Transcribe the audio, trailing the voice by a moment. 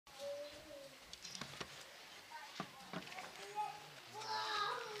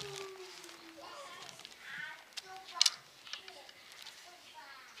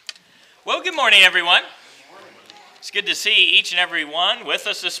Well, good morning, everyone. It's good to see each and every one with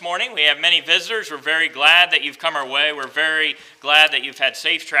us this morning. We have many visitors. We're very glad that you've come our way. We're very glad that you've had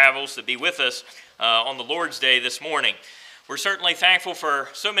safe travels to be with us on the Lord's Day this morning. We're certainly thankful for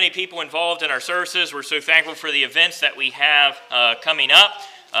so many people involved in our services. We're so thankful for the events that we have coming up.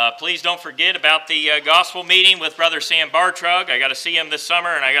 Please don't forget about the gospel meeting with Brother Sam Bartrug. I got to see him this summer,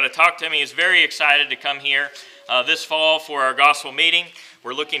 and I got to talk to him. He is very excited to come here this fall for our gospel meeting.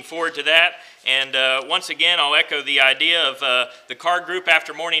 We're looking forward to that. And once again, I'll echo the idea of the card group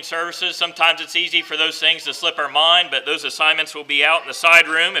after morning services. Sometimes it's easy for those things to slip our mind, but those assignments will be out in the side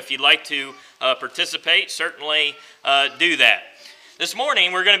room. If you'd like to participate, certainly do that. This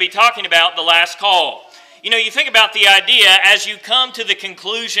morning, we're going to be talking about the last call. You know, you think about the idea as you come to the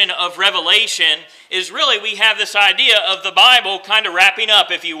conclusion of Revelation is really we have this idea of the Bible kind of wrapping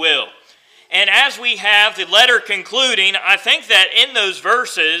up, if you will. And as we have the letter concluding, I think that in those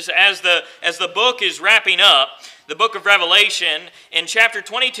verses, as the book is wrapping up, the book of Revelation, in chapter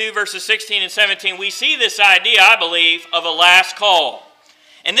 22, verses 16 and 17, we see this idea, I believe, of a last call.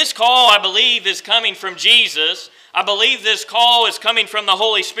 And this call, I believe, is coming from Jesus. I believe this call is coming from the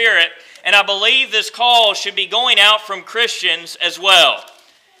Holy Spirit. And I believe this call should be going out from Christians as well.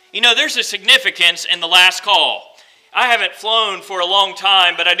 You know, there's a significance in the last call. I haven't flown for a long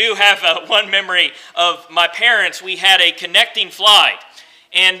time, but I do have one memory of my parents. We had a connecting flight,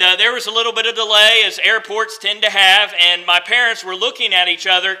 and there was a little bit of delay, as airports tend to have, and my parents were looking at each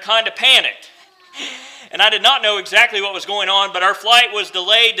other, kind of panicked. And I did not know exactly what was going on, but our flight was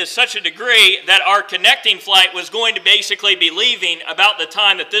delayed to such a degree that our connecting flight was going to basically be leaving about the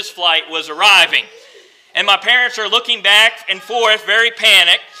time that this flight was arriving. And my parents are looking back and forth, very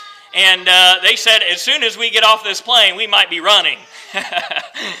panicked. And they said, as soon as we get off this plane, we might be running.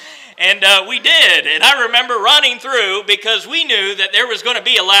 And we did. And I remember running through because we knew that there was going to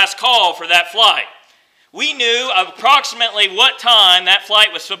be a last call for that flight. We knew approximately what time that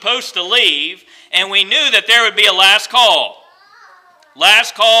flight was supposed to leave, and we knew that there would be a last call.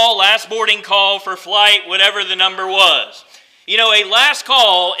 Last call, last boarding call for flight, whatever the number was. You know, a last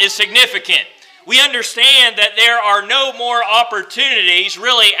call is significant. We understand that there are no more opportunities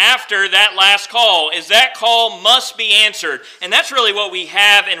really after that last call, as that call must be answered. And that's really what we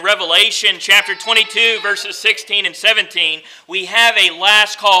have in Revelation chapter 22, verses 16 and 17. We have a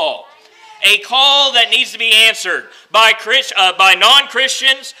last call. A call that needs to be answered by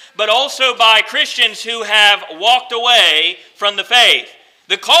non-Christians, but also by Christians who have walked away from the faith.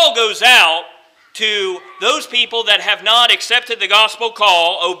 The call goes out to those people that have not accepted the gospel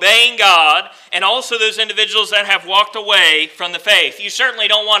call, obeying God, and also those individuals that have walked away from the faith. You certainly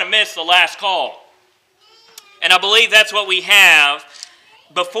don't want to miss the last call. And I believe that's what we have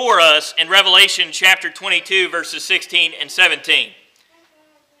before us in Revelation chapter 22, verses 16 and 17.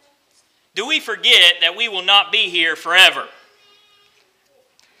 Do we forget that we will not be here forever?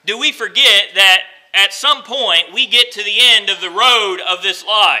 Do we forget that at some point we get to the end of the road of this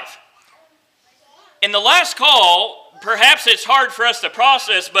life? In the last call, perhaps it's hard for us to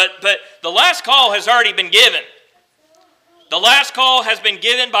process, but the last call has already been given. The last call has been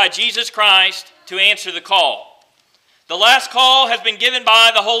given by Jesus Christ to answer the call. The last call has been given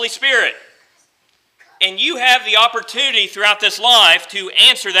by the Holy Spirit. And you have the opportunity throughout this life to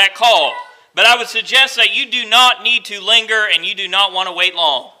answer that call. But I would suggest that you do not need to linger and you do not want to wait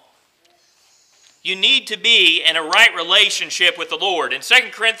long. You need to be in a right relationship with the Lord. In 2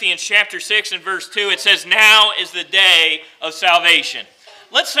 Corinthians chapter 6 and verse 2, it says, "Now is the day of salvation."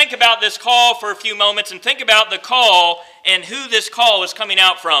 Let's think about this call for a few moments and think about the call and who this call is coming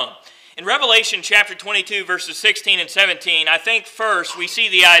out from. In Revelation chapter 22, verses 16 and 17, I think first we see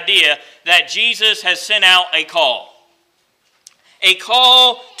the idea that Jesus has sent out a call. A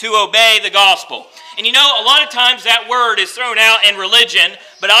call to obey the gospel. And you know, a lot of times that word is thrown out in religion,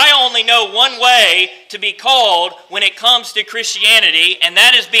 but I only know one way to be called when it comes to Christianity, and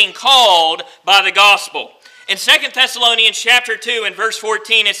that is being called by the gospel. In 2 Thessalonians chapter 2 and verse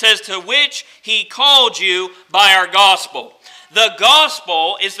 14, it says, "To which he called you by our gospel." The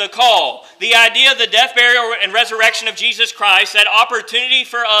gospel is the call. The idea of the death, burial, and resurrection of Jesus Christ, that opportunity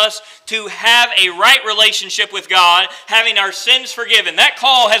for us to have a right relationship with God, having our sins forgiven. That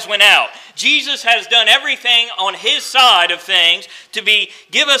call has went out. Jesus has done everything on his side of things to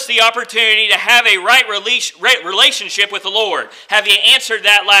give us the opportunity to have a right relationship with the Lord. Have you answered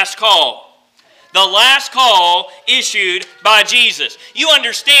that last call? The last call issued by Jesus. You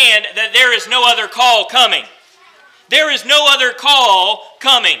understand that there is no other call coming. There is no other call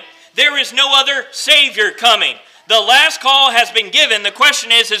coming. There is no other Savior coming. The last call has been given. The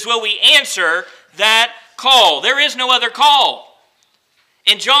question is will we answer that call? There is no other call.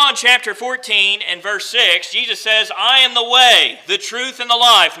 In John chapter 14 and verse 6, Jesus says, I am the way, the truth, and the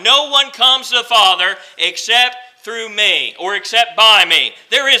life. No one comes to the Father except through me, or except by me.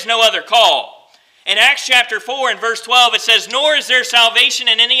 There is no other call. In Acts chapter 4 and verse 12, it says, Nor is there salvation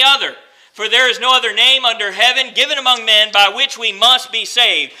in any other, for there is no other name under heaven given among men by which we must be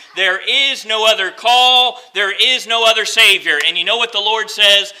saved. There is no other call. There is no other Savior. And you know what the Lord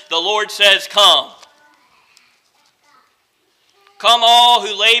says? The Lord says, come. Come all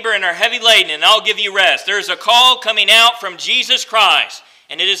who labor and are heavy laden, and I'll give you rest. There is a call coming out from Jesus Christ,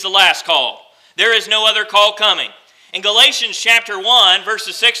 and it is the last call. There is no other call coming. In Galatians chapter 1,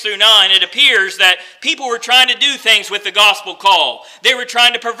 verses 6 through 9, it appears that people were trying to do things with the gospel call. They were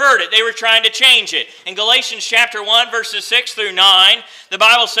trying to pervert it. They were trying to change it. In Galatians chapter 1, verses 6 through 9, the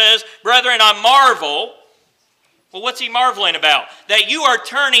Bible says, Brethren, I marvel. Well, what's he marveling about? That you are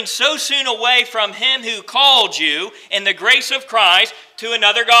turning so soon away from him who called you in the grace of Christ to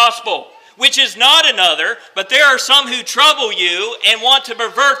another gospel, which is not another, but there are some who trouble you and want to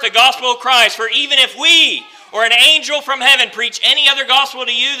pervert the gospel of Christ. For even if we or an angel from heaven preach any other gospel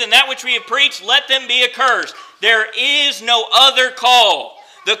to you than that which we have preached, let them be accursed. There is no other call.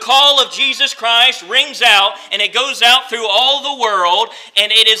 The call of Jesus Christ rings out, and it goes out through all the world,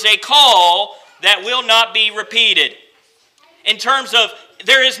 and it is a call that will not be repeated. In terms of,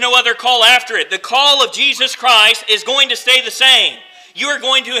 there is no other call after it. The call of Jesus Christ is going to stay the same. You are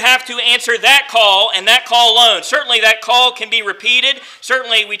going to have to answer that call and that call alone. Certainly that call can be repeated.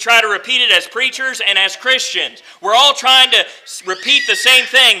 Certainly we try to repeat it as preachers and as Christians. We're all trying to repeat the same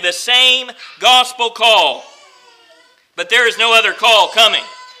thing, the same gospel call. But there is no other call coming.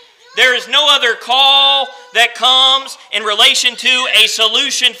 There is no other call that comes in relation to a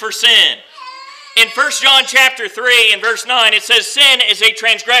solution for sin. In 1 John chapter 3 and verse 9, it says, sin is a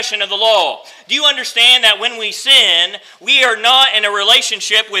transgression of the law. Do you understand that when we sin, we are not in a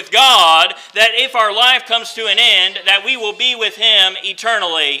relationship with God, that if our life comes to an end, that we will be with Him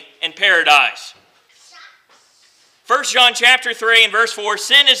eternally in paradise? 1 John chapter 3 and verse 4,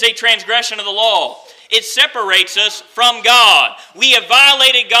 sin is a transgression of the law. It separates us from God. We have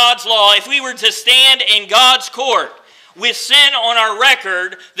violated God's law. If we were to stand in God's court with sin on our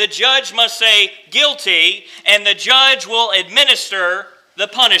record, the judge must say guilty, and the judge will administer the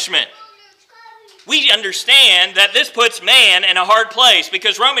punishment. We understand that this puts man in a hard place,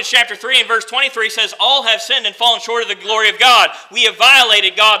 because Romans chapter 3 and verse 23 says, all have sinned and fallen short of the glory of God. We have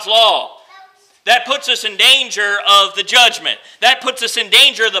violated God's law. That puts us in danger of the judgment. That puts us in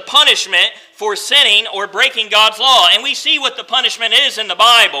danger of the punishment for sinning or breaking God's law. And we see what the punishment is in the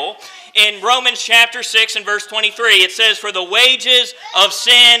Bible. In Romans chapter 6 and verse 23, it says, for the wages of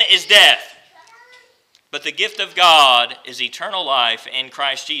sin is death, but the gift of God is eternal life in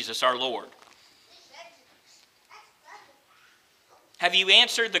Christ Jesus our Lord. Have you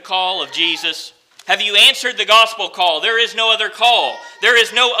answered the call of Jesus? Have you answered the gospel call? There is no other call. There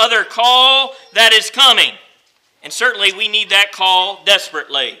is no other call that is coming. And certainly we need that call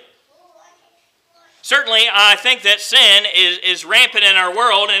desperately. Certainly, I think that sin is rampant in our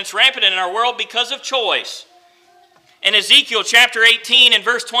world, and it's rampant in our world because of choice. In Ezekiel chapter 18 and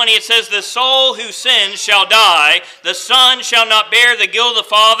verse 20, it says, the soul who sins shall die. The son shall not bear the guilt of the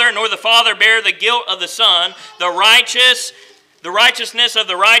father, nor the father bear the guilt of the son. The righteousness of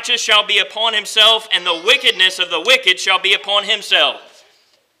the righteous shall be upon himself, and the wickedness of the wicked shall be upon himself.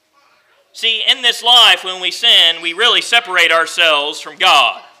 See, in this life, when we sin, we really separate ourselves from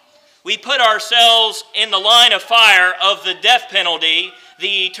God. We put ourselves in the line of fire of the death penalty,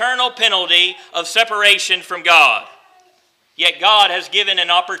 the eternal penalty of separation from God. Yet God has given an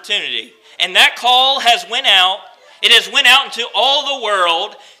opportunity. And that call has went out. It has went out into all the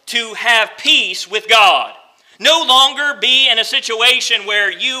world to have peace with God. No longer be in a situation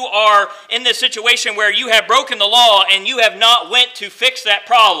where you are in this situation where you have broken the law and you have not went to fix that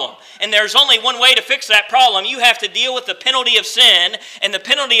problem. And there's only one way to fix that problem. You have to deal with the penalty of sin, and the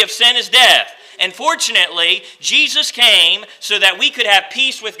penalty of sin is death. And fortunately, Jesus came so that we could have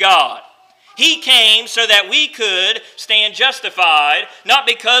peace with God. He came so that we could stand justified, not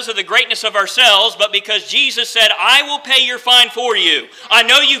because of the greatness of ourselves, but because Jesus said, I will pay your fine for you. I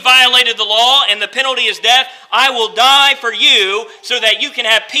know you violated the law and the penalty is death. I will die for you so that you can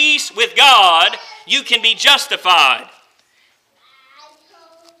have peace with God. You can be justified.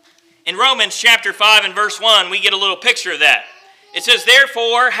 In Romans chapter 5 and verse 1, we get a little picture of that. It says,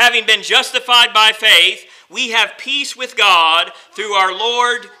 therefore, having been justified by faith, we have peace with God through our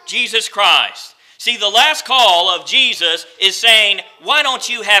Lord Jesus Christ. See, the last call of Jesus is saying, why don't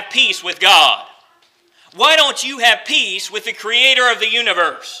you have peace with God? Why don't you have peace with the Creator of the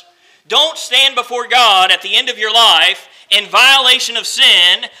universe? Don't stand before God at the end of your life in violation of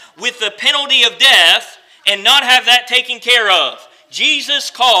sin with the penalty of death and not have that taken care of.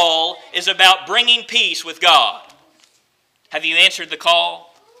 Jesus' call is about bringing peace with God. Have you answered the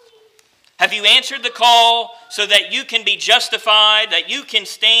call? Have you answered the call so that you can be justified, that you can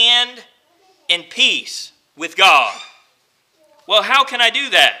stand in peace with God? Well, how can I do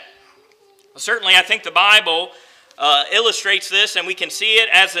that? Well, certainly I think the Bible illustrates this, and we can see it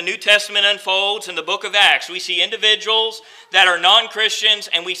as the New Testament unfolds in the book of Acts. We see individuals that are non-Christians,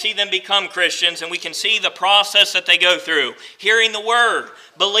 and we see them become Christians, and we can see the process that they go through. Hearing the word,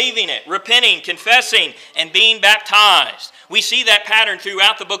 believing it, repenting, confessing, and being baptized. We see that pattern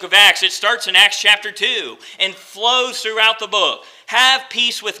throughout the book of Acts. It starts in Acts chapter 2 and flows throughout the book. Have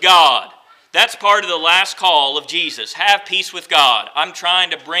peace with God. That's part of the last call of Jesus. Have peace with God. I'm trying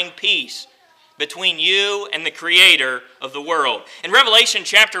to bring peace between you and the Creator of the world. In Revelation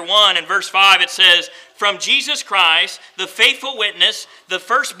chapter 1 and verse 5 it says, "From Jesus Christ, the faithful witness, the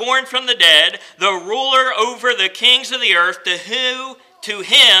firstborn from the dead, the ruler over the kings of the earth, to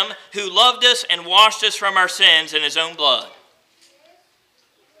him who loved us and washed us from our sins in his own blood."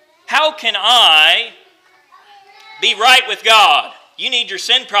 How can I be right with God? You need your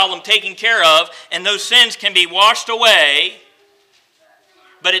sin problem taken care of, and those sins can be washed away.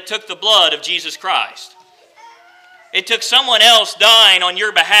 But it took the blood of Jesus Christ. It took someone else dying on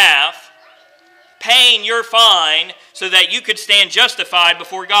your behalf, paying your fine so that you could stand justified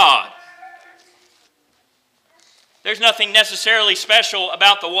before God. There's nothing necessarily special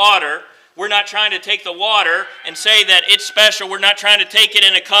about the water. We're not trying to take the water and say that it's special. We're not trying to take it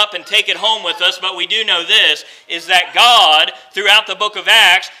in a cup and take it home with us, but we do know this, is that God, throughout the book of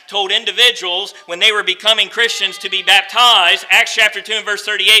Acts, told individuals when they were becoming Christians to be baptized, Acts chapter 2 and verse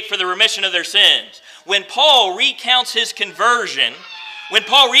 38, for the remission of their sins. When Paul recounts his conversion, in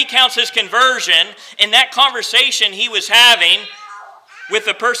that conversation he was having with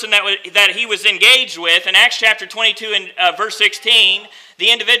the person that he was engaged with, in Acts chapter 22 and verse 16, the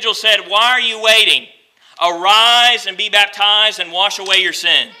individual said, "Why are you waiting? Arise and be baptized and wash away your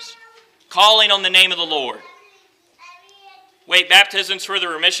sins," calling on the name of the Lord. Wait, baptisms for the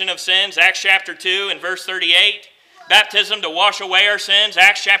remission of sins, Acts chapter 2 and verse 38. Baptism to wash away our sins,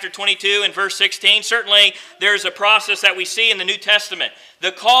 Acts chapter 22 and verse 16. Certainly there's a process that we see in the New Testament.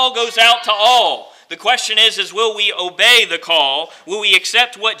 The call goes out to all. The question is will we obey the call? Will we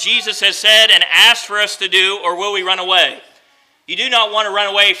accept what Jesus has said and asked for us to do, or will we run away? You do not want to run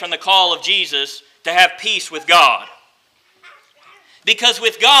away from the call of Jesus to have peace with God. Because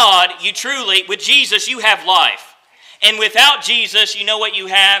with God, with Jesus, you have life. And without Jesus, you know what you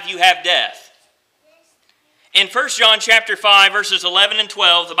have? You have death. In 1 John chapter 5, verses 11 and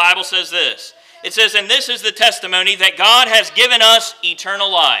 12, the Bible says this. It says, "And this is the testimony that God has given us eternal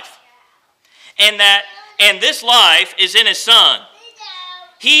life. And this life is in his Son.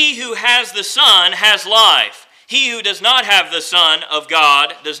 He who has the Son has life. He who does not have the Son of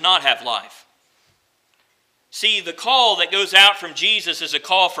God does not have life." See, the call that goes out from Jesus is a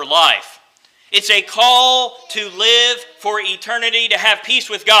call for life. It's a call to live for eternity, to have peace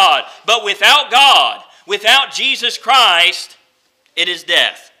with God. But without God, without Jesus Christ, it is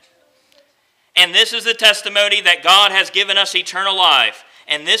death. And this is the testimony that God has given us eternal life.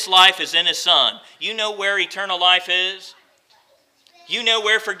 And this life is in his Son. You know where eternal life is? You know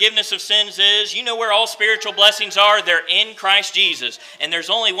where forgiveness of sins is. You know where all spiritual blessings are. They're in Christ Jesus. And there's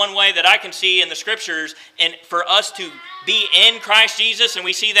only one way that I can see in the Scriptures and for us to be in Christ Jesus. And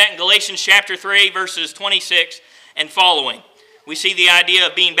we see that in Galatians chapter 3, verses 26 and following. We see the idea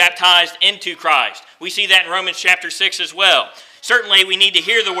of being baptized into Christ. We see that in Romans chapter 6 as well. Certainly, we need to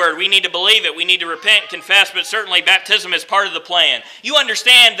hear the word. We need to believe it. We need to repent, confess, but certainly baptism is part of the plan. You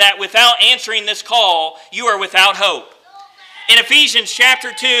understand that without answering this call, you are without hope. In Ephesians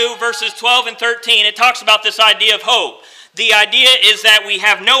chapter 2, verses 12 and 13, it talks about this idea of hope. The idea is that we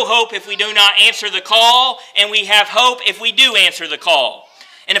have no hope if we do not answer the call, and we have hope if we do answer the call.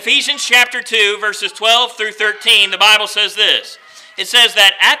 In Ephesians chapter 2, verses 12 through 13, the Bible says this. It says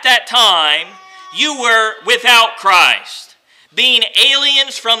that at that time, you were without Christ, being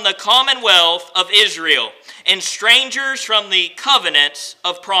aliens from the commonwealth of Israel, and strangers from the covenants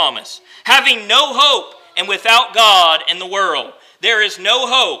of promise, having no hope and without God in the world. There is no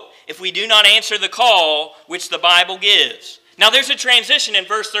hope if we do not answer the call which the Bible gives. Now there's a transition in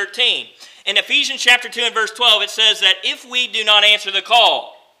verse 13. In Ephesians chapter 2 and verse 12, it says that if we do not answer the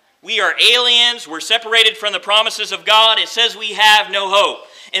call, we are aliens, we're separated from the promises of God. It says we have no hope.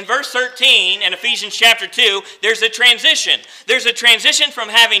 In verse 13, in Ephesians chapter 2, there's a transition. There's a transition from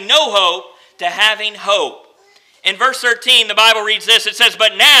having no hope to having hope. In verse 13, the Bible reads this. It says,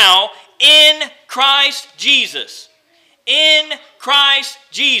 "But now, in Christ Jesus, in Christ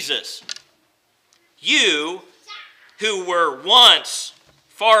Jesus. You who were once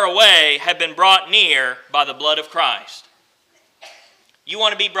far away have been brought near by the blood of Christ. You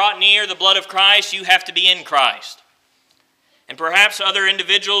want to be brought near the blood of Christ, you have to be in Christ. And perhaps other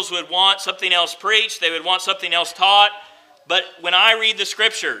individuals would want something else preached, they would want something else taught. But when I read the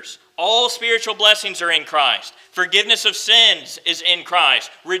Scriptures, all spiritual blessings are in Christ. Forgiveness of sins is in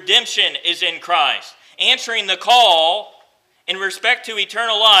Christ. Redemption is in Christ. Answering the call in respect to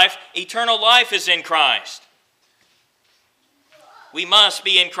eternal life is in Christ. We must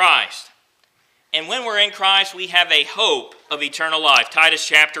be in Christ. And when we're in Christ, we have a hope of eternal life. Titus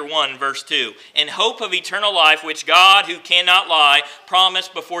chapter 1, verse 2. In hope of eternal life, which God, who cannot lie,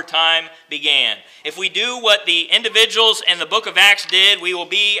 promised before time began. If we do what the individuals in the book of Acts did, we will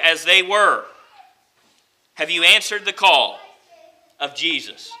be as they were. Have you answered the call of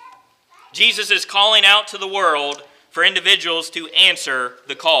Jesus? Jesus is calling out to the world for individuals to answer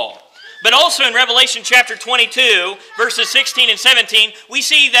the call. But also in Revelation chapter 22, verses 16 and 17, we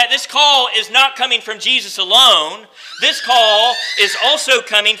see that this call is not coming from Jesus alone. This call is also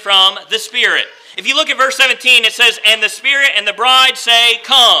coming from the Spirit. If you look at verse 17, it says, "And the Spirit and the bride say,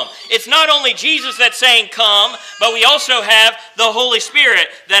 'Come.'" It's not only Jesus that's saying, "Come," but we also have the Holy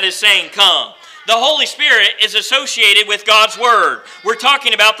Spirit that is saying, "Come." The Holy Spirit is associated with God's Word. We're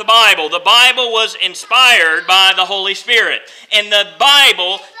talking about the Bible. The Bible was inspired by the Holy Spirit. And the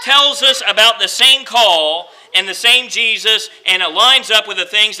Bible tells us about the same call and the same Jesus, and it lines up with the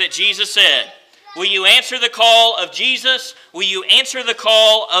things that Jesus said. Will you answer the call of Jesus? Will you answer the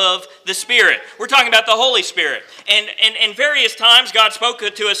call of the Spirit? We're talking about the Holy Spirit. And in various times, God spoke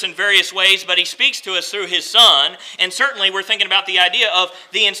to us in various ways, but He speaks to us through His Son. And certainly we're thinking about the idea of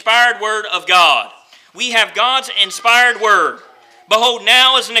the inspired Word of God. We have God's inspired Word. Behold,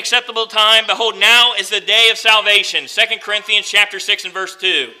 now is an acceptable time. Behold, now is the day of salvation. 2 Corinthians chapter 6 and verse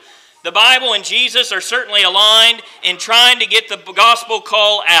 2. The Bible and Jesus are certainly aligned in trying to get the gospel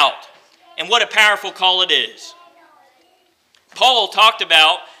call out. And what a powerful call it is. Paul talked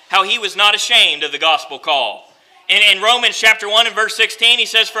about how he was not ashamed of the gospel call. In Romans chapter 1 and verse 16, he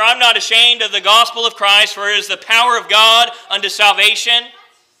says, "For I'm not ashamed of the gospel of Christ, for it is the power of God unto salvation."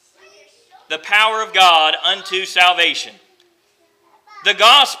 The power of God unto salvation. The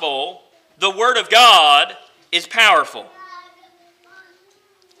gospel, the Word of God, is powerful.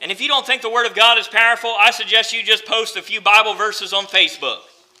 And if you don't think the Word of God is powerful, I suggest you just post a few Bible verses on Facebook.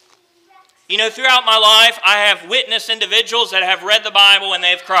 You know, throughout my life, I have witnessed individuals that have read the Bible and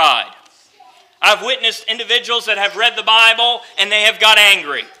they have cried. I've witnessed individuals that have read the Bible and they have got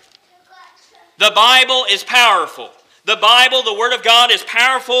angry. The Bible is powerful. The Bible, the Word of God, is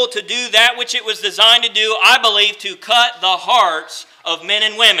powerful to do that which it was designed to do, I believe, to cut the hearts of men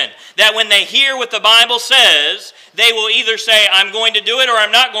and women. That when they hear what the Bible says, they will either say, "I'm going to do it," or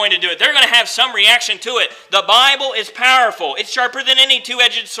 "I'm not going to do it." They're going to have some reaction to it. The Bible is powerful. It's sharper than any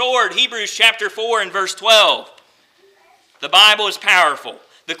two-edged sword. Hebrews chapter 4 and verse 12. The Bible is powerful.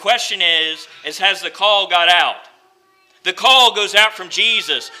 The question is has the call got out? The call goes out from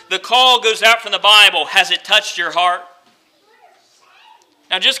Jesus. The call goes out from the Bible. Has it touched your heart?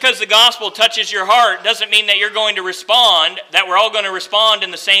 Now, just because the gospel touches your heart doesn't mean that you're going to respond, that we're all going to respond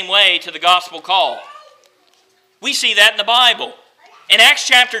in the same way to the gospel call. We see that in the Bible. In Acts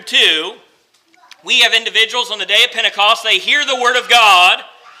chapter 2, we have individuals on the day of Pentecost, they hear the Word of God,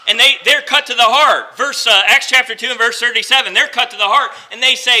 and they're cut to the heart. Acts chapter 2 and verse 37, they're cut to the heart, and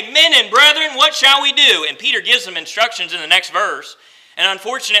they say, "Men and brethren, what shall we do?" And Peter gives them instructions in the next verse. And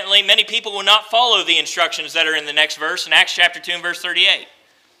unfortunately, many people will not follow the instructions that are in the next verse in Acts chapter 2 and verse 38.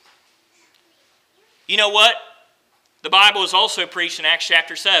 You know what? The Bible is also preached in Acts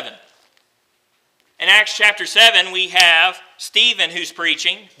chapter 7. In Acts chapter 7, we have Stephen who's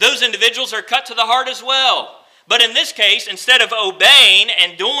preaching. Those individuals are cut to the heart as well. But in this case, instead of obeying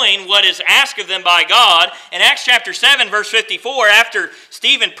and doing what is asked of them by God, in Acts chapter 7, verse 54, after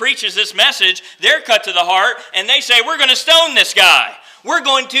Stephen preaches this message, they're cut to the heart and they say, "We're going to stone this guy. We're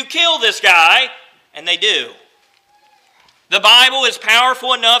going to kill this guy." And they do. The Bible is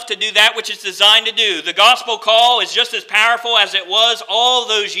powerful enough to do that which it's designed to do. The gospel call is just as powerful as it was all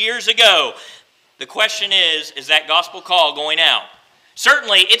those years ago. The question is that gospel call going out?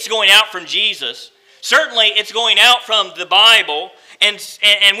 Certainly, it's going out from Jesus. Certainly, it's going out from the Bible. And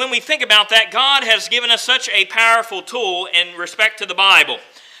when we think about that, God has given us such a powerful tool in respect to the Bible.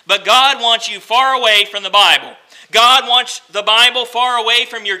 But God wants you far away from the Bible. God wants the Bible far away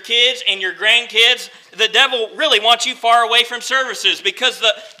from your kids and your grandkids. The devil really wants you far away from services, because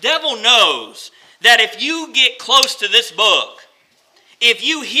the devil knows that if you get close to this book, if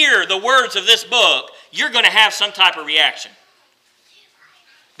you hear the words of this book, you're going to have some type of reaction.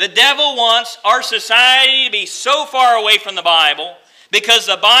 The devil wants our society to be so far away from the Bible because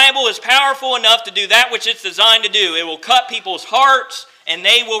the Bible is powerful enough to do that which it's designed to do. It will cut people's hearts and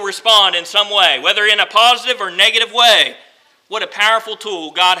they will respond in some way, whether in a positive or negative way. What a powerful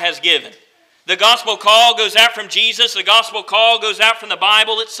tool God has given. The gospel call goes out from Jesus. The gospel call goes out from the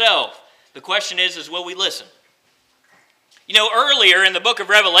Bible itself. The question is will we listen? You know, earlier in the book of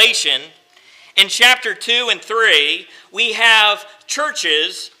Revelation, in chapter 2 and 3, we have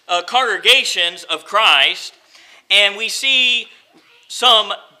churches, congregations of Christ, and we see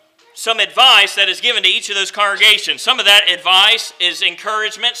some advice that is given to each of those congregations. Some of that advice is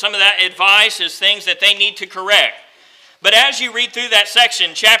encouragement. Some of that advice is things that they need to correct. But as you read through that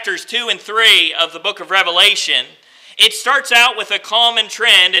section, chapters 2 and 3 of the book of Revelation, it starts out with a common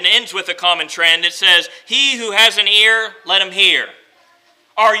trend and ends with a common trend. It says, "He who has an ear, let him hear."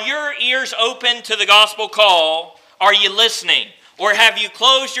 Are your ears open to the gospel call? Are you listening? Or have you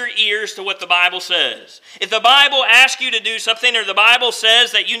closed your ears to what the Bible says? If the Bible asks you to do something, or the Bible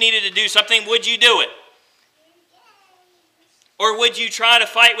says that you needed to do something, would you do it? Or would you try to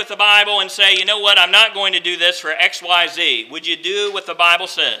fight with the Bible and say, you know what, I'm not going to do this for X, Y, Z? Would you do what the Bible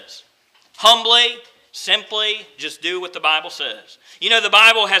says? Humbly, simply, just do what the Bible says. You know, the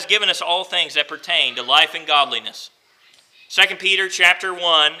Bible has given us all things that pertain to life and godliness. 2 Peter chapter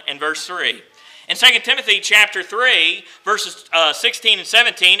 1 and verse 3. In 2 Timothy chapter 3, verses 16 and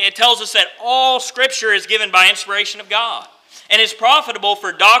 17, it tells us that all Scripture is given by inspiration of God and is profitable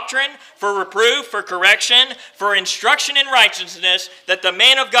for doctrine, for reproof, for correction, for instruction in righteousness, that the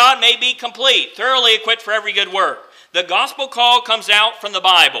man of God may be complete, thoroughly equipped for every good work. The gospel call comes out from the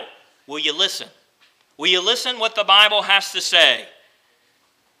Bible. Will you listen? Will you listen what the Bible has to say?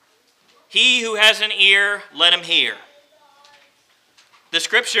 He who has an ear, let him hear. The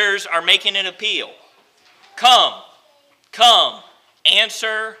Scriptures are making an appeal. Come, come,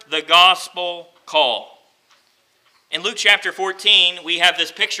 answer the gospel call. In Luke chapter 14, we have this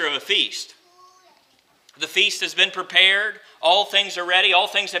picture of a feast. The feast has been prepared. All things are ready. All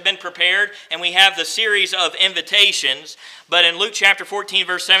things have been prepared. And we have the series of invitations. But in Luke chapter 14,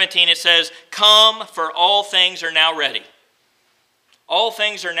 verse 17, it says, "Come, for all things are now ready." All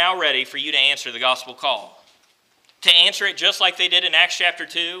things are now ready for you to answer the gospel call. To answer it just like they did in Acts chapter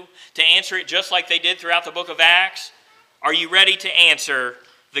 2. To answer it just like they did throughout the book of Acts. Are you ready to answer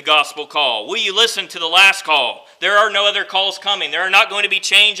the gospel call? Will you listen to the last call? There are no other calls coming. There are not going to be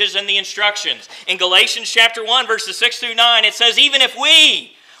changes in the instructions. In Galatians chapter 1, verses 6 through 9, it says, "Even if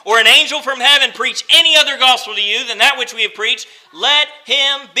we or an angel from heaven preach any other gospel to you than that which we have preached, let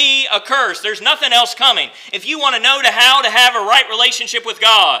him be accursed." There's nothing else coming. If you want to know how to have a right relationship with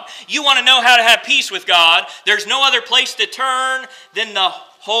God, you want to know how to have peace with God, there's no other place to turn than the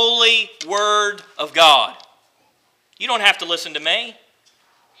holy word of God. You don't have to listen to me.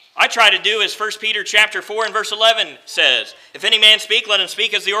 I try to do as 1 Peter chapter 4 and verse 11 says. If any man speak, let him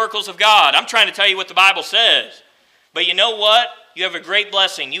speak as the oracles of God. I'm trying to tell you what the Bible says. But you know what? You have a great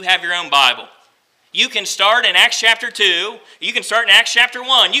blessing. You have your own Bible. You can start in Acts chapter 2. You can start in Acts chapter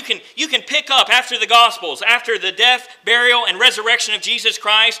 1. You can pick up after the Gospels, after the death, burial, and resurrection of Jesus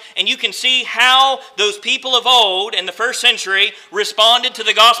Christ, and you can see how those people of old in the first century responded to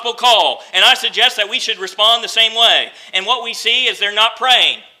the gospel call. And I suggest that we should respond the same way. And what we see is they're not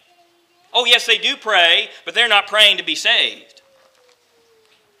praying. Oh, yes, they do pray, but they're not praying to be saved.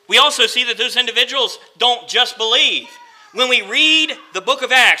 We also see that those individuals don't just believe. When we read the book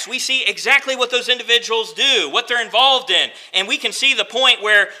of Acts, we see exactly what those individuals do, what they're involved in. And we can see the point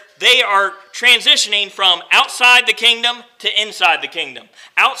where they are transitioning from outside the kingdom to inside the kingdom.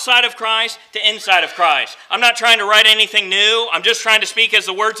 Outside of Christ to inside of Christ. I'm not trying to write anything new. I'm just trying to speak as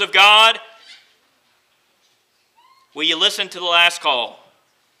the words of God. Will you listen to the last call?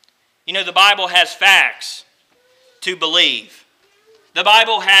 You know, the Bible has facts to believe. The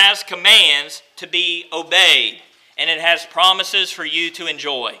Bible has commands to be obeyed. And it has promises for you to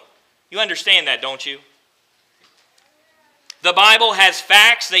enjoy. You understand that, don't you? The Bible has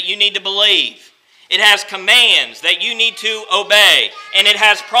facts that you need to believe. It has commands that you need to obey. And it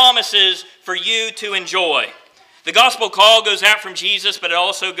has promises for you to enjoy. The gospel call goes out from Jesus, but it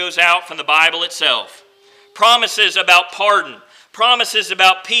also goes out from the Bible itself. Promises about pardon. Promises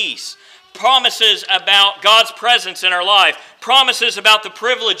about peace. Promises about God's presence in our life. Promises about the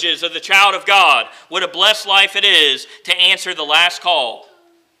privileges of the child of God. What a blessed life it is to answer the last call.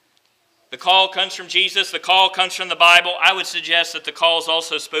 The call comes from Jesus. The call comes from the Bible. I would suggest that the call is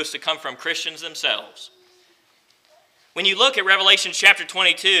also supposed to come from Christians themselves. When you look at Revelation chapter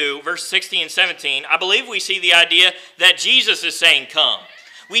 22, verse 16 and 17, I believe we see the idea that Jesus is saying, "Come."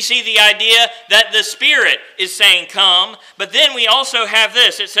 We see the idea that the Spirit is saying, come. But then we also have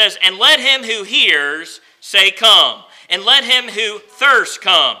this. It says, and let him who hears say, come. And let him who thirsts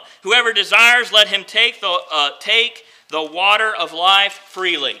come. Whoever desires, let him take the water of life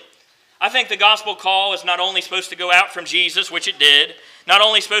freely. I think the gospel call is not only supposed to go out from Jesus, which it did, not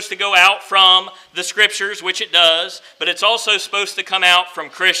only supposed to go out from the Scriptures, which it does, but it's also supposed to come out from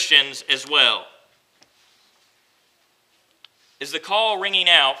Christians as well. Is the call ringing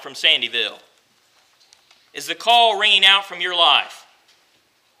out from Sandyville? Is the call ringing out from your life?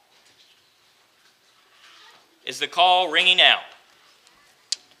 Is the call ringing out?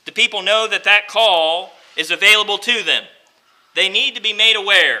 Do people know that that call is available to them? They need to be made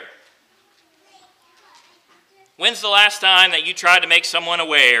aware. When's the last time that you tried to make someone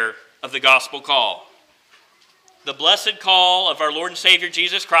aware of the gospel call? The blessed call of our Lord and Savior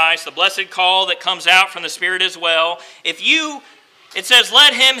Jesus Christ, the blessed call that comes out from the Spirit as well. It says,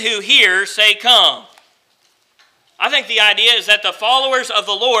 let him who hears say, come. I think the idea is that the followers of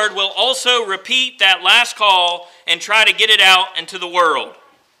the Lord will also repeat that last call and try to get it out into the world.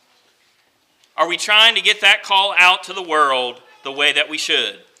 Are we trying to get that call out to the world the way that we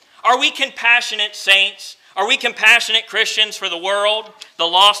should? Are we compassionate saints? Are we compassionate Christians for the world, the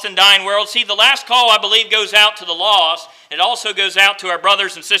lost and dying world? See, the last call, I believe, goes out to the lost. It also goes out to our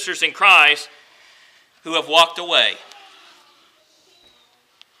brothers and sisters in Christ who have walked away.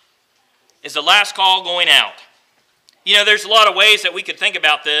 Is the last call going out? You know, there's a lot of ways that we could think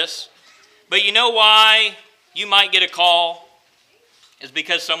about this, but you know why you might get a call? Is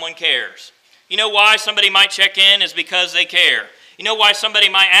because someone cares. You know why somebody might check in? Is because they care. You know why somebody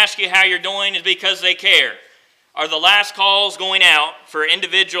might ask you how you're doing? Is because they care. Are the last calls going out for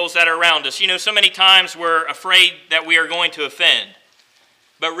individuals that are around us? You know, so many times we're afraid that we are going to offend.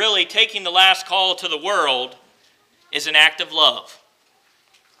 But really, taking the last call to the world is an act of love.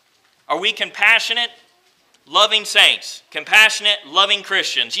 Are we compassionate, loving saints? Compassionate, loving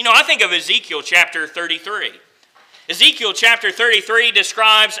Christians? You know, I think of Ezekiel chapter 33. Ezekiel chapter 33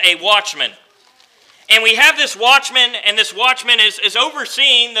 describes a watchman. And we have this watchman, and this watchman is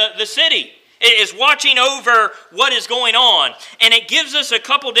overseeing the city. It is watching over what is going on. And it gives us a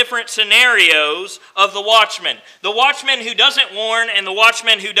couple different scenarios of the watchman. The watchman who doesn't warn and the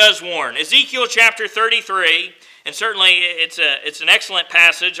watchman who does warn. Ezekiel chapter 33, and certainly it's an excellent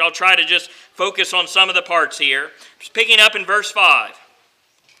passage. I'll try to just focus on some of the parts here. Just picking up in verse 5.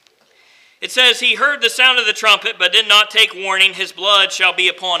 It says, he heard the sound of the trumpet, but did not take warning. His blood shall be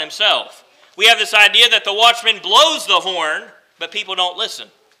upon himself. We have this idea that the watchman blows the horn, but people don't listen.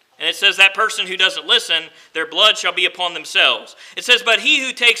 And it says that person who doesn't listen, their blood shall be upon themselves. It says, but he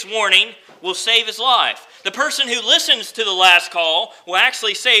who takes warning will save his life. The person who listens to the last call will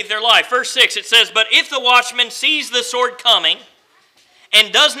actually save their life. Verse 6, it says, but if the watchman sees the sword coming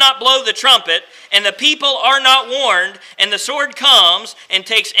and does not blow the trumpet, and the people are not warned, and the sword comes and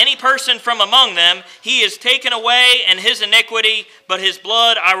takes any person from among them, he is taken away, and his iniquity, but his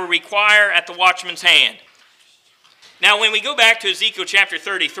blood I will require at the watchman's hand. Now, when we go back to Ezekiel chapter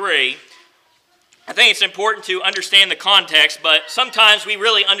 33, I think it's important to understand the context, but sometimes we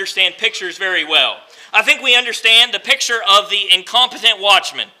really understand pictures very well. I think we understand the picture of the incompetent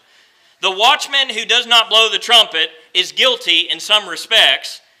watchman. The watchman who does not blow the trumpet is guilty in some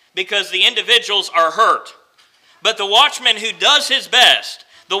respects because the individuals are hurt. But the watchman who does his best,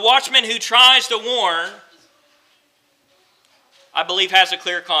 the watchman who tries to warn, I believe has a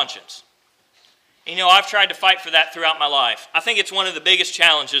clear conscience. You know, I've tried to fight for that throughout my life. I think it's one of the biggest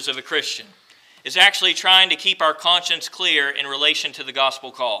challenges of a Christian, is actually trying to keep our conscience clear in relation to the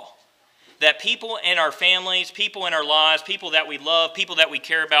gospel call. That people in our families, people in our lives, people that we love, people that we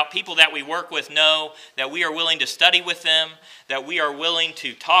care about, people that we work with know that we are willing to study with them, that we are willing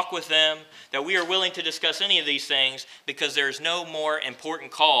to talk with them, that we are willing to discuss any of these things because there is no more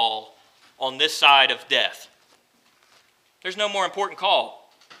important call on this side of death. There's no more important call.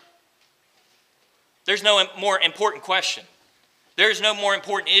 There's no more important question. There's no more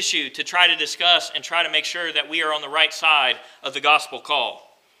important issue to try to discuss and try to make sure that we are on the right side of the gospel call.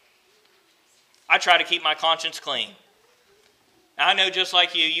 I try to keep my conscience clean. Now, I know just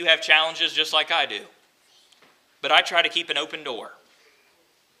like you have challenges just like I do. But I try to keep an open door.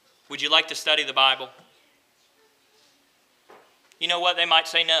 Would you like to study the Bible? You know what? They might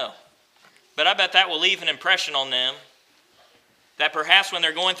say no. But I bet that will leave an impression on them that perhaps when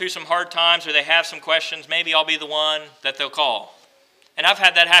they're going through some hard times or they have some questions, maybe I'll be the one that they'll call. And I've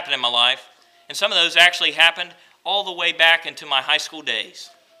had that happen in my life. And some of those actually happened all the way back into my high school days.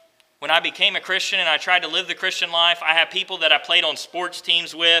 When I became a Christian and I tried to live the Christian life, I have people that I played on sports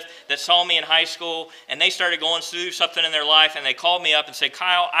teams with that saw me in high school, and they started going through something in their life, and they called me up and said,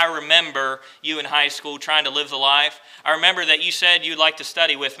 Kyle, I remember you in high school trying to live the life. I remember that you said you'd like to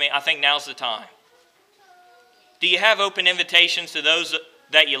study with me. I think now's the time. Do you have open invitations to those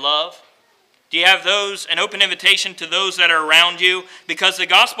that you love? Do you have an open invitation to those that are around you? Because the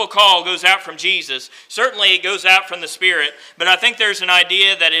gospel call goes out from Jesus. Certainly it goes out from the Spirit, but I think there's an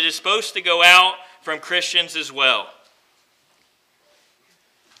idea that it is supposed to go out from Christians as well.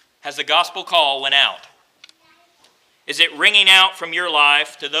 Has the gospel call went out? Is it ringing out from your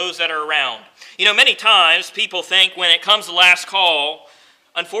life to those that are around? You know, many times people think when it comes to last call,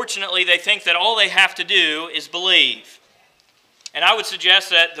 unfortunately they think that all they have to do is believe. And I would suggest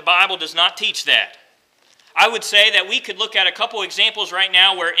that the Bible does not teach that. I would say that we could look at a couple examples right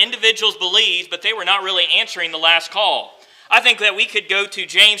now where individuals believed, but they were not really answering the last call. I think that we could go to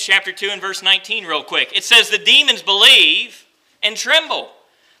James chapter 2 and verse 19 real quick. It says the demons believe and tremble.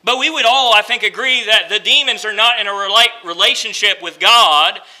 But we would all, I think, agree that the demons are not in a relationship with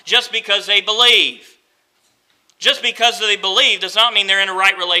God just because they believe. Just because they believe does not mean they're in a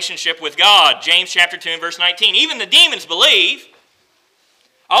right relationship with God. James chapter 2 and verse 19. Even the demons believe.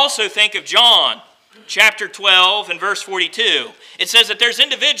 Also think of John chapter 12 and verse 42. It says that there's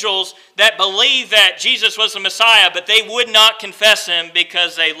individuals that believe that Jesus was the Messiah, but they would not confess him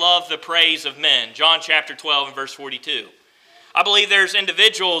because they love the praise of men. John chapter 12 and verse 42. I believe there's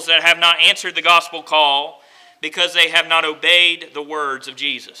individuals that have not answered the gospel call because they have not obeyed the words of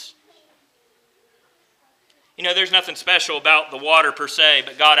Jesus. You know, there's nothing special about the water per se,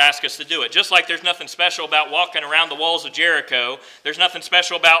 but God asked us to do it. Just like there's nothing special about walking around the walls of Jericho. There's nothing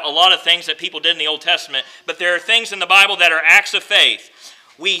special about a lot of things that people did in the Old Testament. But there are things in the Bible that are acts of faith.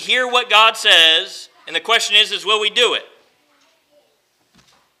 We hear what God says, and the question is will we do it?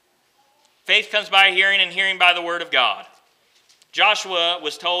 Faith comes by hearing, and hearing by the word of God. Joshua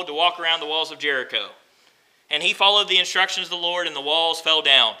was told to walk around the walls of Jericho. And he followed the instructions of the Lord, and the walls fell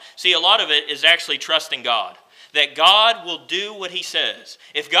down. See, a lot of it is actually trusting God. That God will do what he says.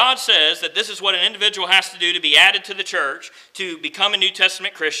 If God says that this is what an individual has to do to be added to the church, to become a New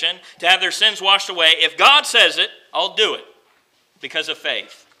Testament Christian, to have their sins washed away, if God says it, I'll do it because of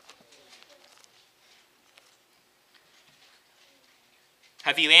faith.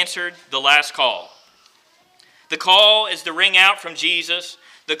 Have you answered the last call? The call is to ring out from Jesus.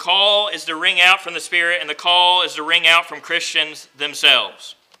 The call is to ring out from the Spirit, and the call is to ring out from Christians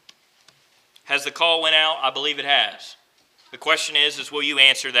themselves. Has the call went out? I believe it has. The question is will you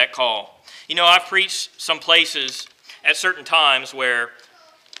answer that call? You know, I've preached some places at certain times where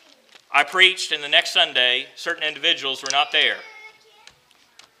I preached, and the next Sunday, certain individuals were not there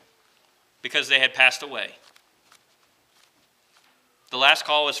because they had passed away. The last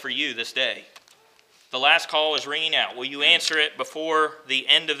call is for you this day. The last call is ringing out. Will you answer it before the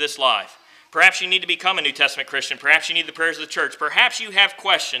end of this life? Perhaps you need to become a New Testament Christian. Perhaps you need the prayers of the church. Perhaps you have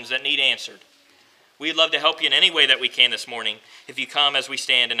questions that need answered. We'd love to help you in any way that we can this morning if you come as we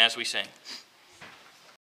stand and as we sing.